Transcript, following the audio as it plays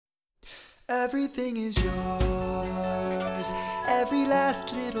Everything is yours, every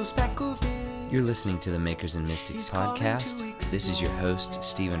last little speck of it. You're listening to the Makers and Mystics podcast. This is your host,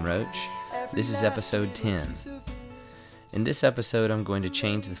 Stephen Roach. This is episode 10. In this episode, I'm going to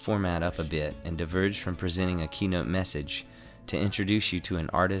change the format up a bit and diverge from presenting a keynote message to introduce you to an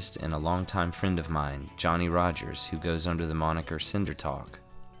artist and a longtime friend of mine, Johnny Rogers, who goes under the moniker Cinder Talk.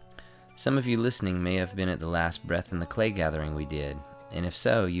 Some of you listening may have been at the last Breath in the Clay gathering we did, and if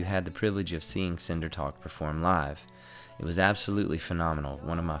so, you had the privilege of seeing Cinder Talk perform live. It was absolutely phenomenal,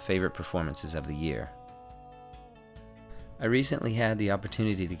 one of my favorite performances of the year. I recently had the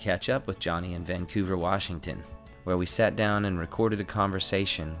opportunity to catch up with Johnny in Vancouver, Washington, where we sat down and recorded a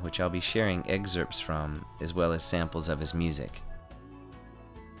conversation which I'll be sharing excerpts from, as well as samples of his music.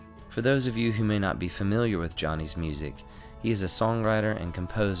 For those of you who may not be familiar with Johnny's music, he is a songwriter and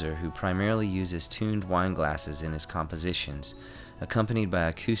composer who primarily uses tuned wine glasses in his compositions, accompanied by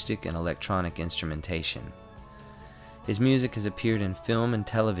acoustic and electronic instrumentation. His music has appeared in film and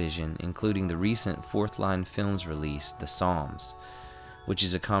television, including the recent Fourth Line Films release, The Psalms, which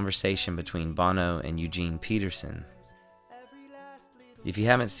is a conversation between Bono and Eugene Peterson. If you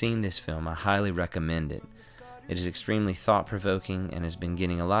haven't seen this film, I highly recommend it. It is extremely thought-provoking and has been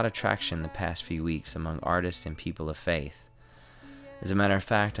getting a lot of traction the past few weeks among artists and people of faith. As a matter of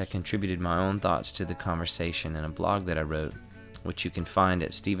fact, I contributed my own thoughts to the conversation in a blog that I wrote, which you can find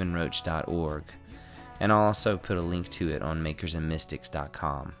at stephenroach.org, and I'll also put a link to it on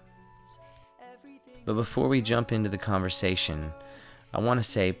makersandmystics.com. But before we jump into the conversation, I want to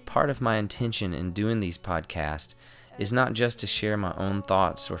say part of my intention in doing these podcasts is not just to share my own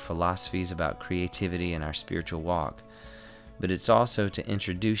thoughts or philosophies about creativity and our spiritual walk, but it's also to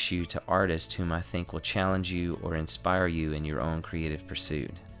introduce you to artists whom I think will challenge you or inspire you in your own creative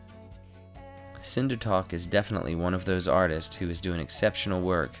pursuit. Cinder Talk is definitely one of those artists who is doing exceptional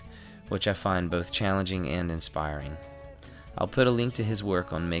work, which I find both challenging and inspiring. I'll put a link to his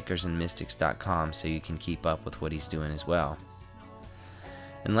work on makersandmystics.com so you can keep up with what he's doing as well.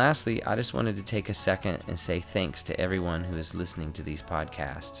 And lastly, I just wanted to take a second and say thanks to everyone who is listening to these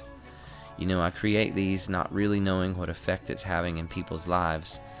podcasts. You know, I create these not really knowing what effect it's having in people's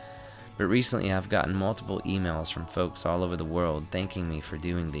lives, but recently I've gotten multiple emails from folks all over the world thanking me for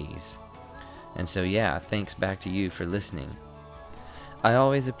doing these. And so yeah, thanks back to you for listening. I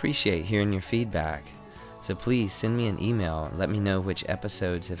always appreciate hearing your feedback, so please send me an email and let me know which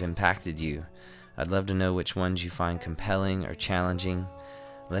episodes have impacted you. I'd love to know which ones you find compelling or challenging.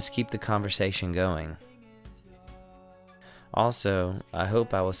 Let's keep the conversation going. Also, I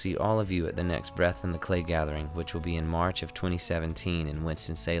hope I will see all of you at the next Breath in the Clay gathering, which will be in March of 2017 in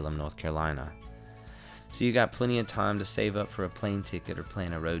Winston-Salem, North Carolina. So you got plenty of time to save up for a plane ticket or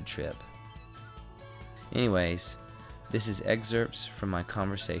plan a road trip. Anyways, this is excerpts from my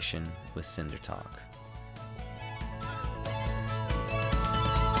conversation with Cinder Talk.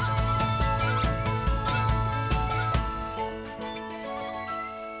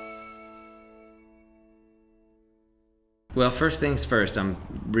 Well, first things first, I'm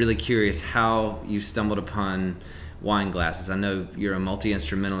really curious how you stumbled upon wine glasses. I know you're a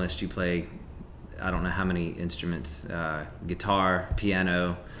multi-instrumentalist. You play, I don't know how many instruments, guitar,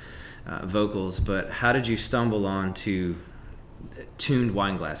 piano, vocals, but how did you stumble on to tuned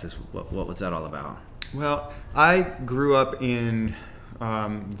wine glasses? What was that all about? Well, I grew up in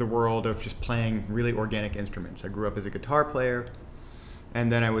the world of just playing really organic instruments. I grew up as a guitar player,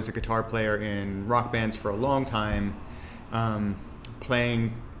 and then I was a guitar player in rock bands for a long time,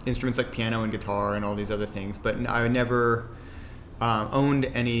 playing instruments like piano and guitar and all these other things, but I never owned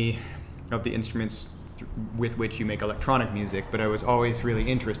any of the instruments with which you make electronic music, but I was always really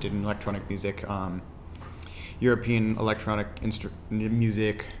interested in electronic music, European electronic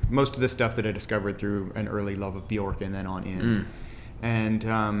music, most of the stuff that I discovered through an early love of Bjork and then on in.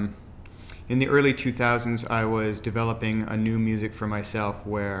 And in the early 2000s, I was developing a new music for myself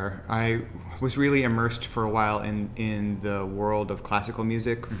where I was really immersed for a while in the world of classical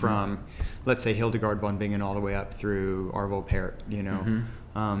music, from, let's say, Hildegard von Bingen all the way up through Arvo Pärt, you know.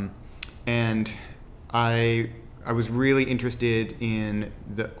 And I was really interested in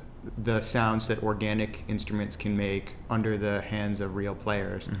the sounds that organic instruments can make under the hands of real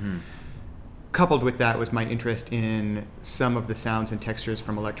players. Coupled with that was my interest in some of the sounds and textures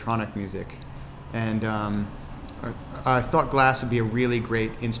from electronic music. And I thought glass would be a really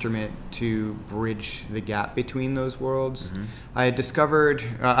great instrument to bridge the gap between those worlds. I had discovered,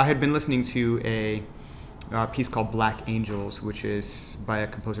 I had been listening to a piece called Black Angels, which is by a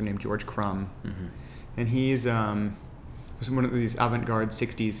composer named George Crumb. And he's was one of these avant-garde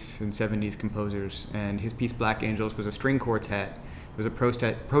 60s and 70s composers, and his piece Black Angels was a string quartet It was a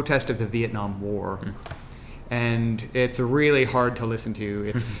protest of the Vietnam War. And it's really hard to listen to.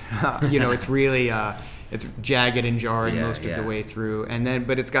 It's it's really it's jagged and jarring most of the way through. And then,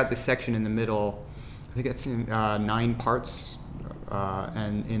 but it's got this section in the middle. I think it's in 9 parts,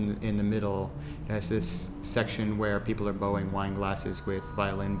 and in the middle, it has this section where people are bowing wine glasses with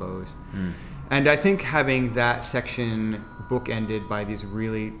violin bows. And I think having that section bookended by these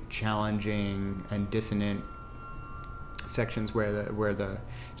really challenging and dissonant sections where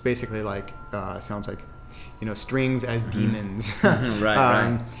it's basically like sounds like strings as demons,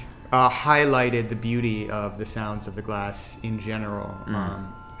 right. Highlighted the beauty of the sounds of the glass in general.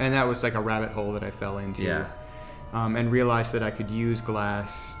 And that was like a rabbit hole that I fell into. And realized that I could use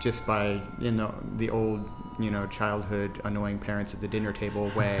glass just by the old childhood annoying parents at the dinner table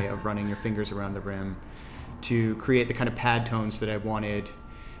way of running your fingers around the rim to create the kind of pad tones that I wanted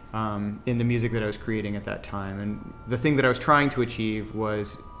in the music that I was creating at that time. And the thing that I was trying to achieve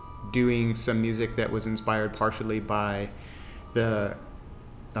was doing some music that was inspired partially by the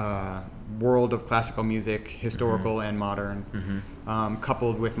world of classical music, historical and modern,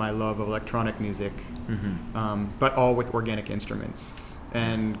 coupled with my love of electronic music, but all with organic instruments.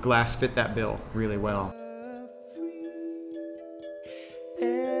 And glass fit that bill really well.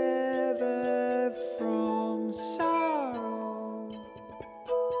 Ever from sorrow,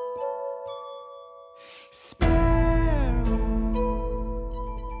 sparrow,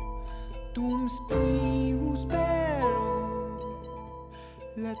 dum spiru sparrow,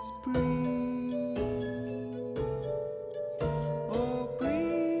 let's breathe, oh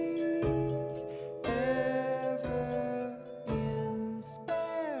breathe, ever in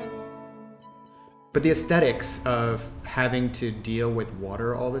sparrow. But the aesthetics of having to deal with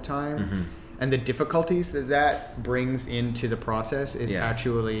water all the time and the difficulties that brings into the process is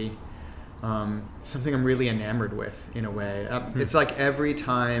actually something I'm really enamored with in a way. It's like every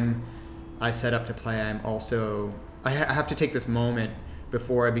time I set up to play, I have to take this moment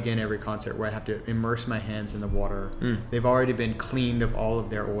before I begin every concert where I have to immerse my hands in the water. They've already been cleaned of all of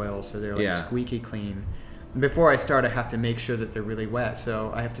their oils, so they're like squeaky clean. Before I start, I have to make sure that they're really wet. So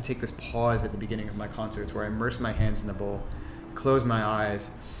I have to take this pause at the beginning of my concerts where I immerse my hands in the bowl, close my eyes.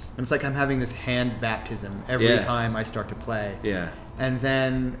 And it's like I'm having this hand baptism every time I start to play. And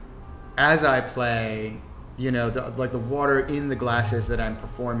then as I play, the water in the glasses that I'm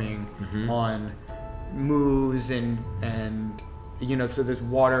performing on moves and so there's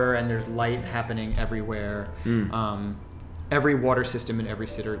water and there's light happening everywhere. Every water system in every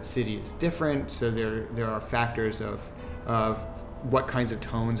city is different, so there are factors of what kinds of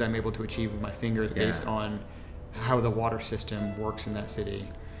tones I'm able to achieve with my fingers based on how the water system works in that city.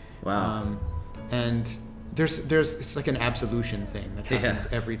 Wow. And there's it's like an absolution thing that happens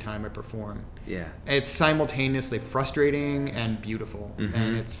every time I perform. It's simultaneously frustrating and beautiful,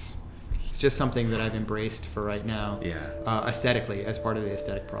 and it's just something that I've embraced for right now, aesthetically, as part of the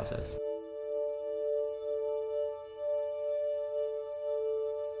aesthetic process.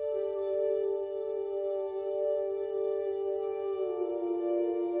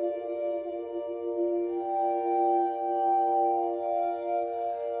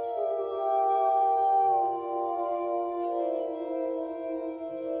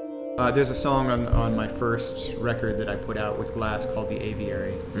 There's a song on my first record that I put out with Glass called The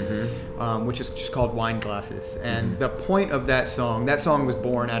Aviary, which is just called Wine Glasses. And the point of that song was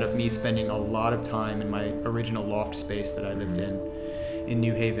born out of me spending a lot of time in my original loft space that I lived in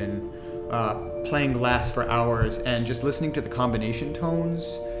New Haven, playing glass for hours and just listening to the combination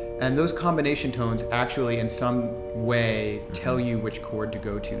tones. And those combination tones actually in some way tell you which chord to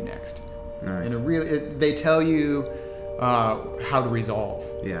go to next. Nice. They tell you how to resolve.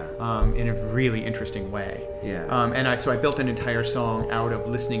 In a really interesting way. So I built an entire song out of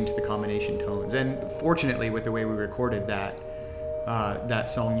listening to the combination tones. And fortunately, with the way we recorded that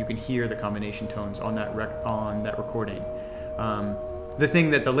song, you can hear the combination tones on that recording. The thing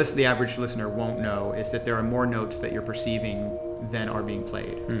that the average listener won't know is that there are more notes that you're perceiving than are being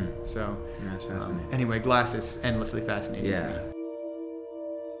played. So that's fascinating. Anyway, Glass is endlessly fascinating to me.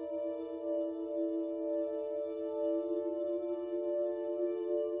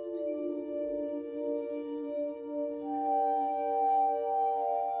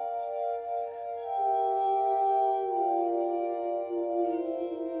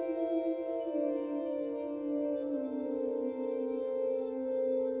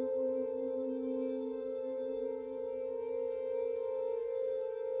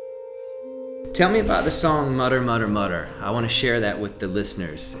 Tell me about the song Mutter, Mutter, Mutter. I want to share that with the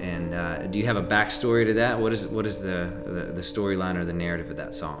listeners. And do you have a backstory to that? What is the storyline or the narrative of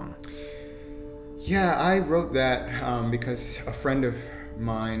that song? Yeah, I wrote that because a friend of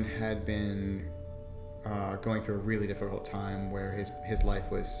mine had been going through a really difficult time where his life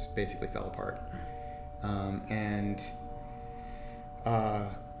was basically fell apart. And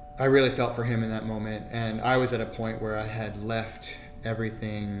I really felt for him in that moment. And I was at a point where I had left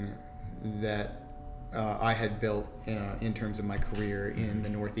everything that I had built in terms of my career in the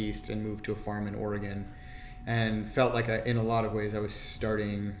Northeast and moved to a farm in Oregon, and felt like in a lot of ways I was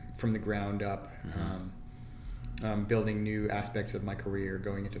starting from the ground up, building new aspects of my career,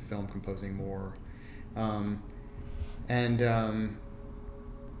 going into film, composing more.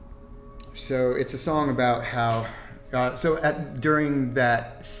 So it's a song about how during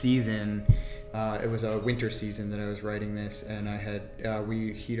that season, it was a winter season that I was writing this, and I had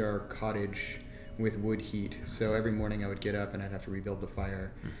we heat our cottage with wood heat, so every morning I would get up and I'd have to rebuild the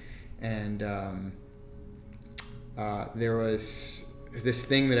fire. And there was this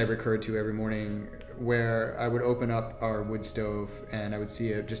thing that I recurred to every morning where I would open up our wood stove and I would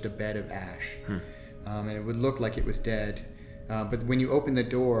see just a bed of ash. And it would look like it was dead. But when you open the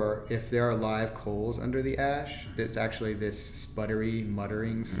door, if there are live coals under the ash, it's actually this sputtery,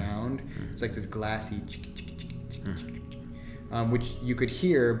 muttering sound. It's like this glassy, which you could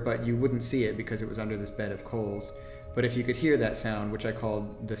hear, but you wouldn't see it because it was under this bed of coals. But if you could hear that sound, which I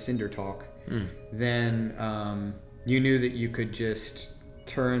called the cinder talk, then you knew that you could just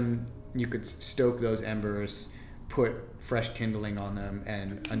you could stoke those embers, put fresh kindling on them,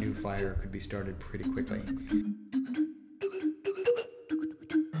 and a new fire could be started pretty quickly.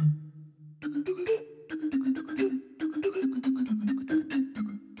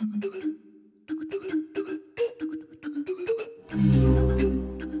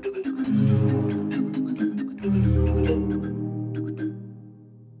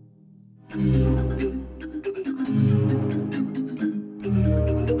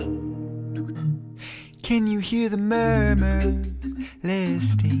 Can you hear the murmur,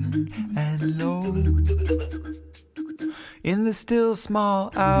 listing and low, in the still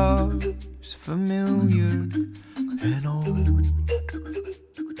small hours, familiar and old?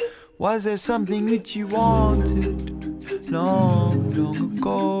 Was there something that you wanted long, long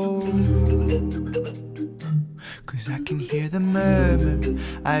ago? 'Cause I can hear the murmur,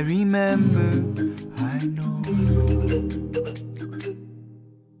 I remember, I know.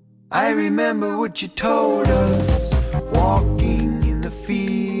 I remember what you told us, walking in the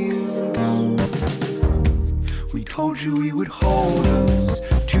field. We told you we would hold us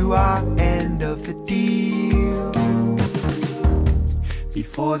to our end of the deal,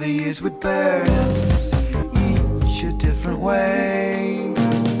 before the years would burn us, each a different way,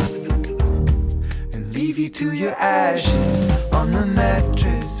 and leave you to your ashes on the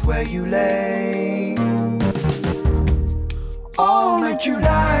mattress where you lay. All night you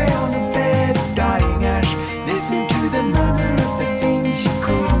lie on a bed of dying ash, listen to the murmur of the things you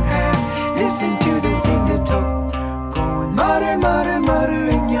couldn't have, listen to the cinder talk going mutter, mutter, mutter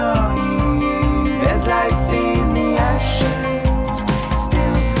in your ear. There's life in the ashes,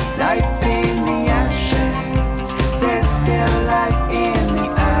 still life in the ashes. There's still life in the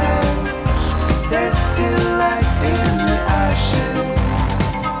ash, there's still life in the ashes.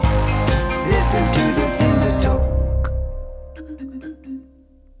 Listen to the cinder talk.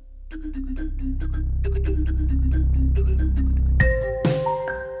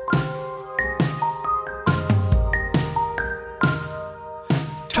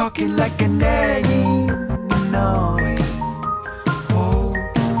 Talking like a nagging, gnawing, oh,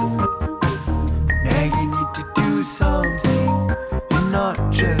 nagging you to do something and not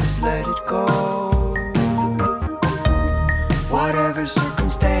just let it go. Whatever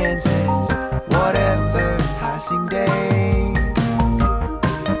circumstances, whatever passing days,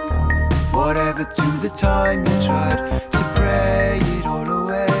 whatever to the time you tried to pray it all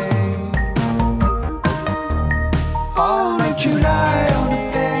away. All night you lie on a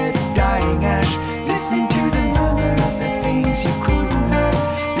bed of dying ash, listen to the murmur of the things you couldn't have,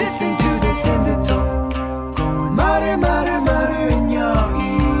 listen to the cinder talk going mutter, mutter, mutter in your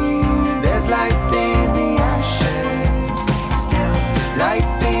ear. There's life in the ashes, still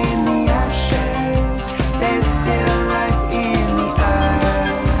life in the ashes. There's still life in the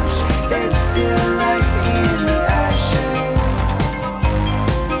ash, there's still life in the ashes.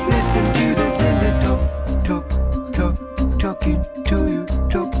 Listen to the cinder talk, talk, talk, talking to you,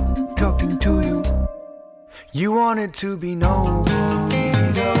 talk, talking to you. You want it to be noble, give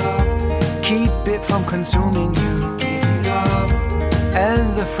it up. Keep it from consuming you, give it up.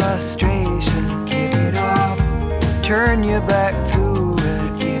 And the frustration, give it up. Turn your back to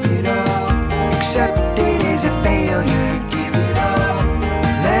it, give it up. Accept it as a failure, give it up.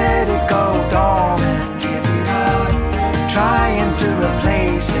 Let it go, don't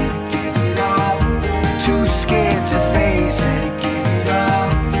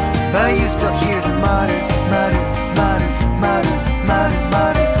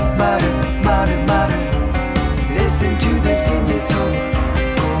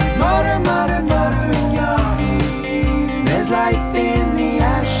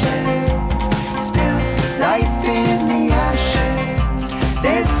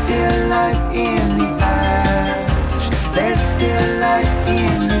life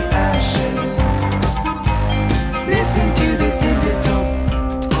in the ashes. Listen to the cinder top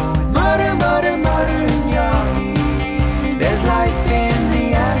going mutter, mutter, mutter in your ear. There's life in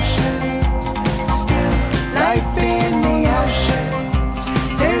the ashes, still life in the ashes.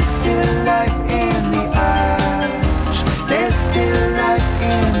 There's still life in the ash. There's still life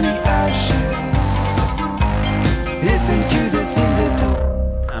in the ashes. Listen to the cinder top.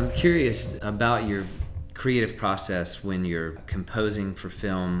 I'm curious about your creative process when you're composing for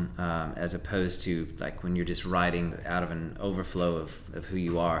film, as opposed to like when you're just writing out of an overflow of who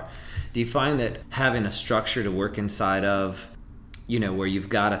you are. Do you find that having a structure to work inside of, you know, where you've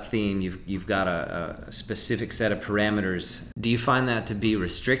got a theme, you've got a specific set of parameters, do you find that to be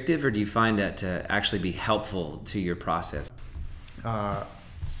restrictive, or do you find that to actually be helpful to your process?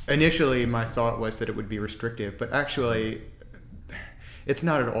 Initially, my thought was that it would be restrictive, but actually, it's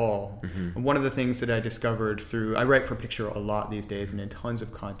not at all. Mm-hmm. One of the things that I discovered I write for picture a lot these days and in tons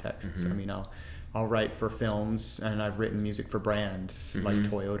of contexts. Mm-hmm. I mean, I'll write for films, and I've written music for brands like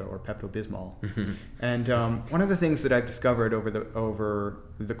Toyota or Pepto-Bismol. Mm-hmm. And one of the things that I've discovered over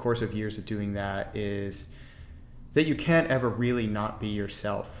the course of years of doing that is that you can't ever really not be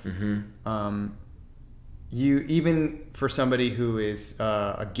yourself. Mm-hmm. You, even for somebody who is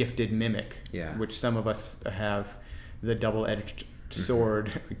a gifted mimic, which some of us have the double-edged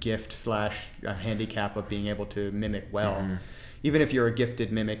sword gift / a handicap of being able to mimic well. Mm-hmm. Even if you're a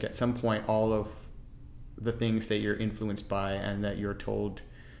gifted mimic, at some point all of the things that you're influenced by and that you're told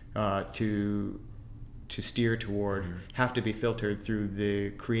to steer toward have to be filtered through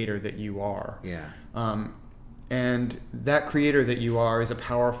the creator that you are. And that creator that you are is a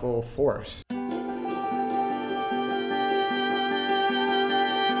powerful force.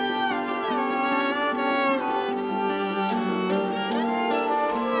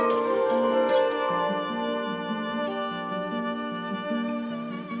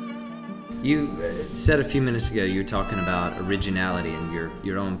 You said a few minutes ago you were talking about originality and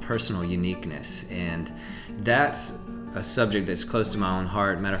your own personal uniqueness, and that's a subject that's close to my own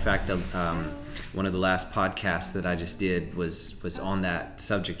heart. Matter of fact, one of the last podcasts that I just did was on that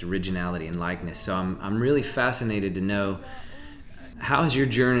subject, originality and likeness. So I'm really fascinated to know, how has your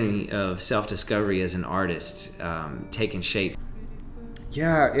journey of self-discovery as an artist taken shape?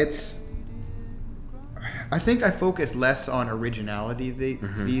 Yeah, I think I focus less on originality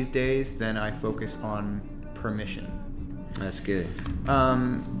these days than I focus on permission. That's good.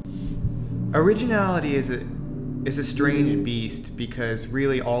 Originality is a strange beast because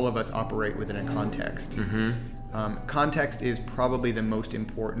really all of us operate within a context. Mm-hmm. Context is probably the most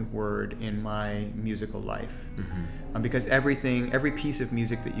important word in my musical life. Mm-hmm. Because every piece of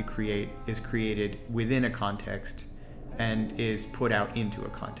music that you create is created within a context and is put out into a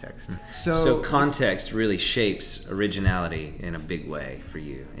context. So context really shapes originality in a big way for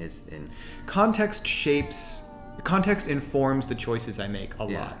you. Context informs the choices I make a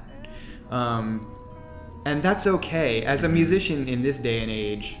lot. And that's okay. As a musician in this day and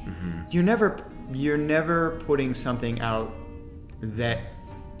age, you're never putting something out that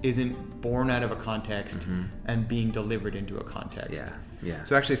isn't born out of a context and being delivered into a context.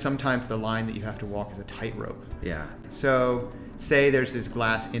 So actually sometimes the line that you have to walk is a tightrope. So say there's this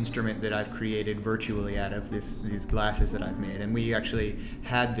glass instrument that I've created virtually out of these glasses that I've made, and we actually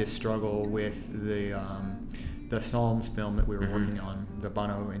had this struggle with the Psalms film that we were working on, the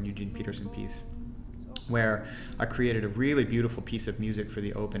Bono and Eugene Peterson piece, where I created a really beautiful piece of music for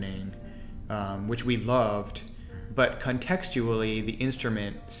the opening, which we loved, but contextually the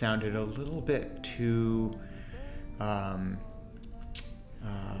instrument sounded a little bit too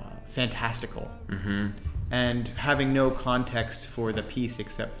fantastical. And having no context for the piece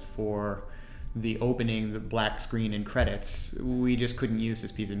except for the opening, the black screen and credits, we just couldn't use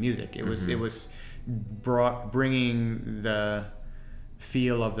this piece of music. It was bringing the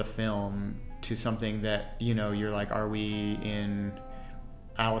feel of the film to something that, you're like, are we in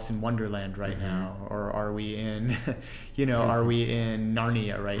Alice in Wonderland right now, or are we in are we in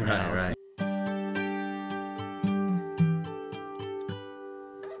Narnia right now? Right.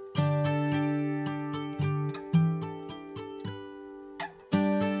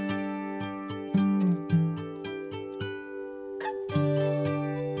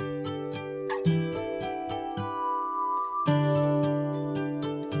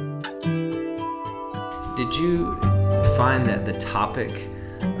 Did you find that the topic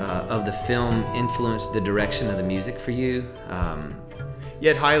of the film influenced the direction of the music for you?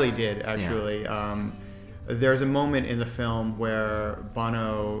 Yeah, it highly did, actually. There's a moment in the film where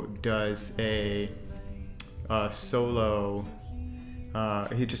Bono does a solo,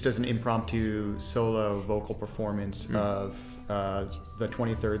 he just does an impromptu solo vocal performance of the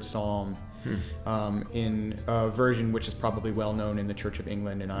 23rd Psalm in a version which is probably well known in the Church of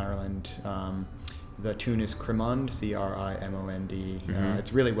England and Ireland. The tune is Crimond, Crimond.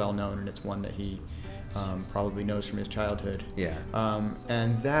 It's really well known, and it's one that he probably knows from his childhood. Yeah.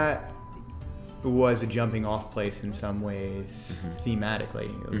 And that was a jumping off place in some ways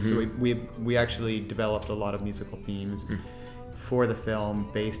thematically. So we actually developed a lot of musical themes for the film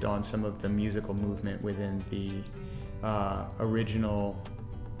based on some of the musical movement within the original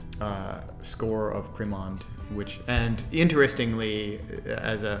score of Crimond, and interestingly,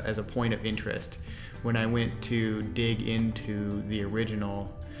 as a point of interest, when I went to dig into the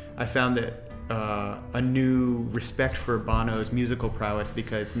original, I found that a new respect for Bono's musical prowess,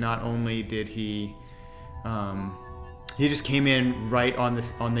 because not only did he just came in right on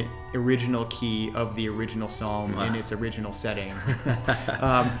the original key of the original psalm in its original setting,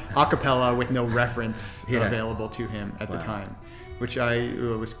 a cappella with no reference available to him at the time, which I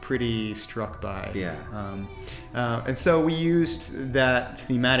was pretty struck by. Yeah. And so we used that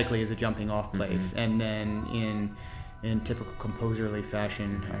thematically as a jumping off place, and then in typical composerly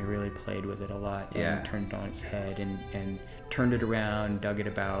fashion, I really played with it a lot and turned it on its head and turned it around, dug it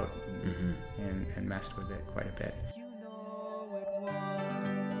about, and messed with it quite a bit.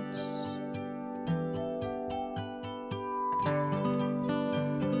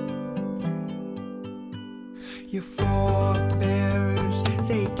 Your forebears,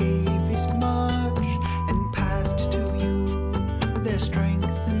 they gave as much and passed to you their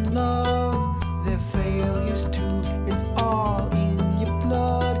strength and love, their failures too. It's all in your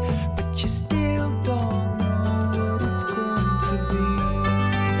blood, but you still don't know what it's going to be.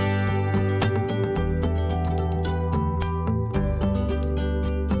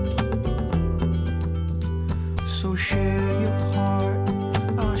 So share your heart,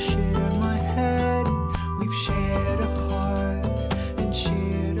 I'll share my head. We've shared a hearth and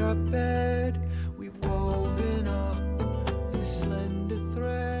shared our bed. We've woven up this slender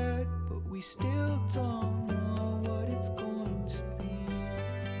thread, but we still don't know what it's going to be.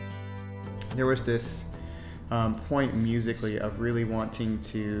 There was this point musically of really wanting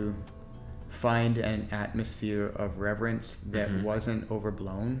to find an atmosphere of reverence that wasn't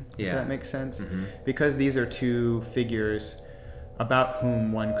overblown, if that makes sense. Because these are two figures about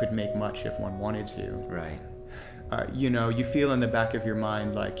whom one could make much if one wanted to. Right. You feel in the back of your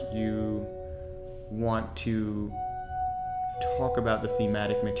mind like you want to talk about the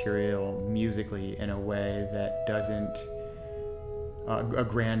thematic material musically in a way that doesn't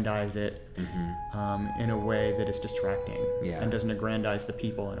aggrandize it in a way that is distracting, and doesn't aggrandize the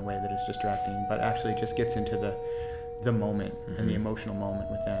people in a way that is distracting, but actually just gets into the moment and the emotional moment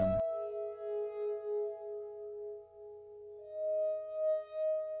with them.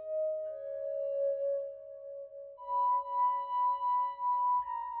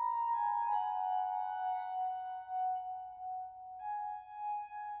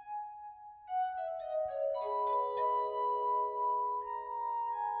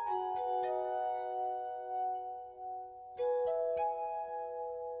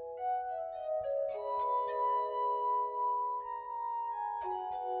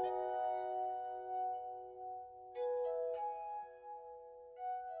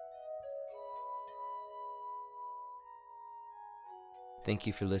 Thank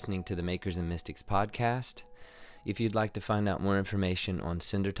you for listening to the Makers and Mystics podcast. If you'd like to find out more information on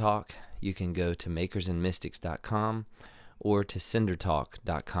Cinder Talk, you can go to makersandmystics.com or to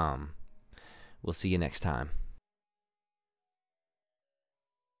cindertalk.com. We'll see you next time.